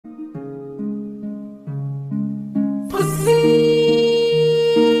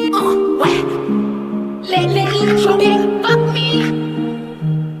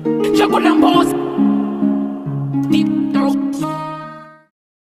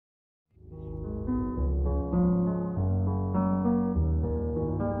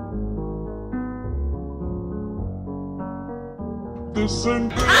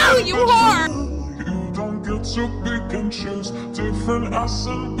Ow, you whore! You don't get to pick and choose different ass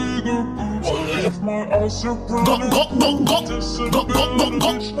and bigger boobs. If my eyes are burning,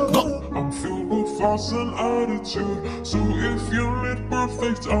 I'm filled with thoughts and attitude. So if you're not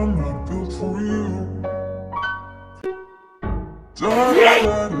perfect, I'm not built for you.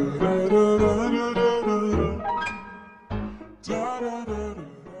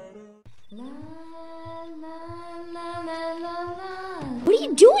 What are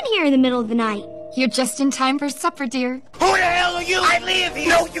you doing here in the middle of the night? You're just in time for supper, dear. Who the hell are you? I live here.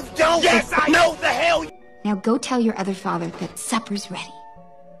 No, you don't. Yes, I know the hell. Now go tell your other father that supper's ready.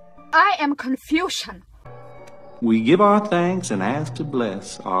 I am Confucian. We give our thanks and ask to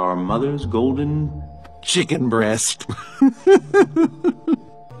bless our mother's golden chicken breast. Are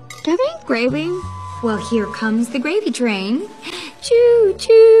they gravy? Well, here comes the gravy train. Choo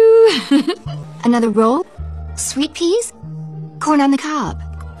choo. Another roll? Sweet peas? Corn on the cob.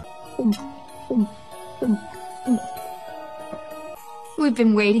 We've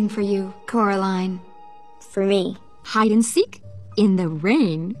been waiting for you, Coraline. For me. Hide and seek in the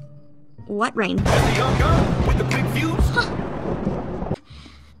rain. What rain? With the big views.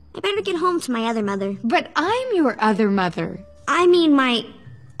 I better get home to my other mother. But I'm your other mother. I mean my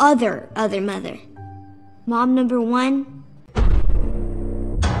other mother. Mom number 1.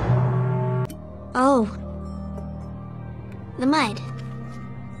 Oh. The mud.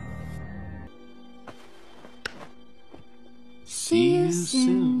 See you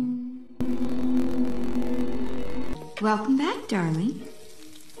soon. Welcome back, darling.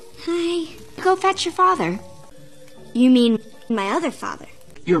 Hi. Go fetch your father. You mean my other father?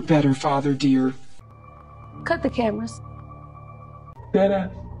 Your better father, dear. Cut the cameras. Better.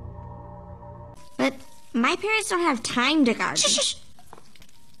 But my parents don't have time to garden. Shh.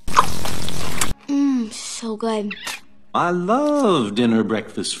 So good. I love dinner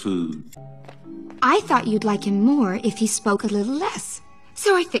breakfast food. I thought you'd like him more if he spoke a little less.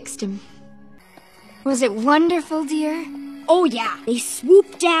 So I fixed him. Was it wonderful, dear? Oh yeah, they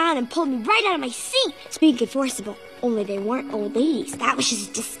swooped down and pulled me right out of my seat. Spink and Forcible. Only they weren't old ladies. That was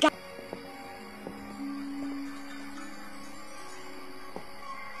just disgusting.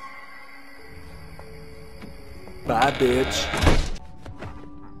 Bye, bitch.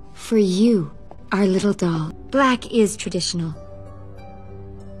 For you, our little doll. Black is traditional.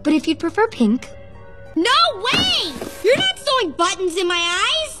 But if you'd prefer pink... No way! You're not sewing buttons in my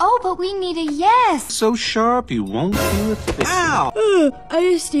eyes! Oh, but we need a yes! So sharp you won't feel a thing. Ow! I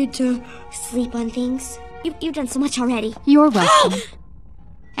just need to sleep on things. You've done so much already. You're welcome.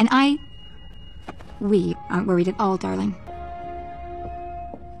 And we aren't worried at all, darling.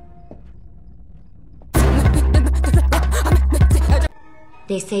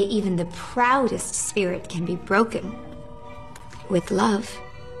 They say even the proudest spirit can be broken with love.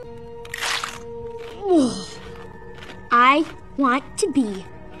 I want to be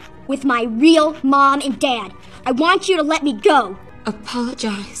with my real mom and dad. I want you to let me go.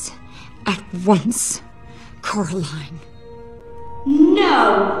 Apologize at once, Coraline.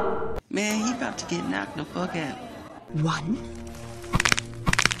 No! Man, he about to get knocked the fuck out. 1,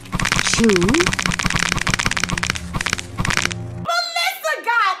 2. Melissa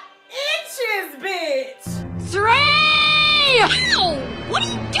got inches, bitch! 3! Ow! What are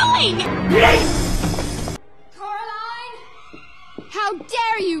you doing? Coraline! How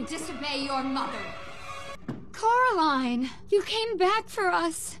dare you disobey your mother? Coraline, you came back for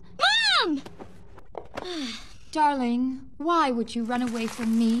us. Mom! Darling, why would you run away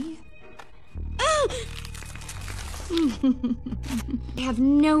from me? I have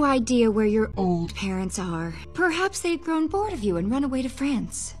no idea where your old parents are. Perhaps they'd grown bored of you and run away to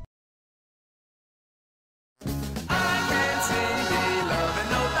France.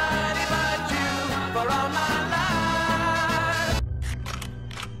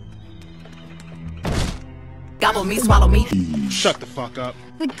 Gobble me, swallow me. Shut the fuck up.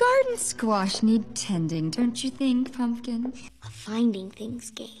 The garden squash need tending, don't you think, Pumpkin? A finding things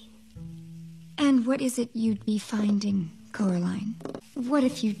game. And what is it you'd be finding, Coraline? What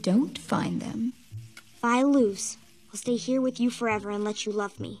if you don't find them? If I lose, I'll stay here with you forever and let you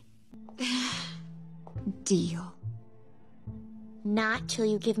love me. Deal. Not till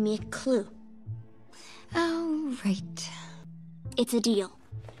you give me a clue. Oh, right. It's a deal.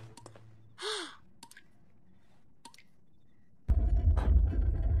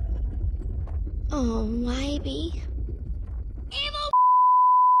 Oh, maybe. Evil!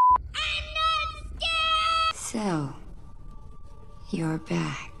 I'm not scared! So, you're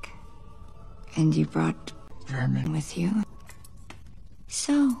back. And you brought vermin with you?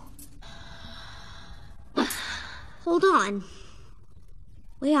 So... Hold on.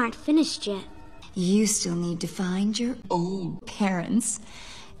 We aren't finished yet. You still need to find your old parents,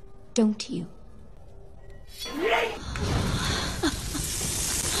 don't you?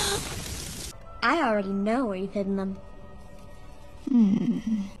 I already know where you've hidden them.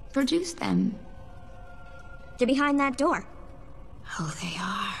 Produce them. They're behind that door. Oh, they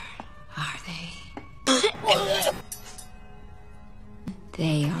are they?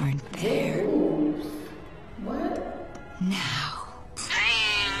 They aren't there. What? Now.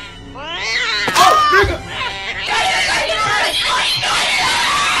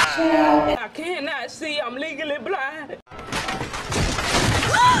 I cannot see. I'm legally blind.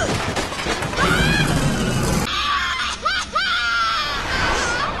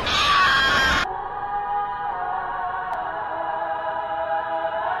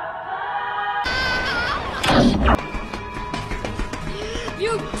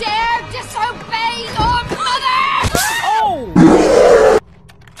 You dare disobey your mother! Oh!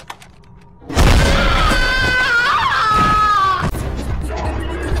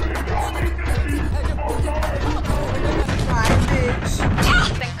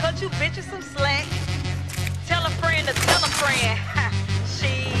 Then cut you bitches some slack. Tell a friend to tell a friend.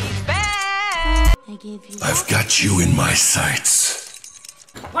 She's back. I give you. I've got you in my sights.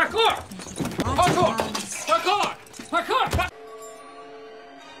 Parkour! Parkour! Parkour! Parkour!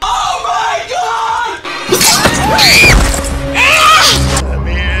 Oh my God! Let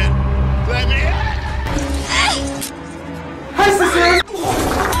me in. Let me in. Hi, sister!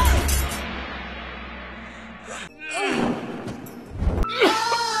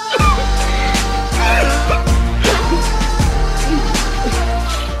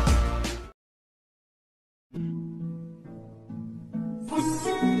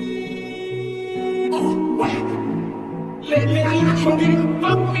 Let me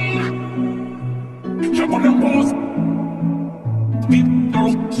fuck me. Jump on them balls.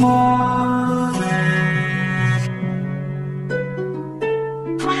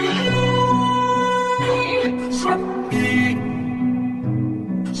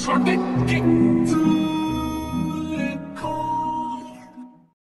 Suck it.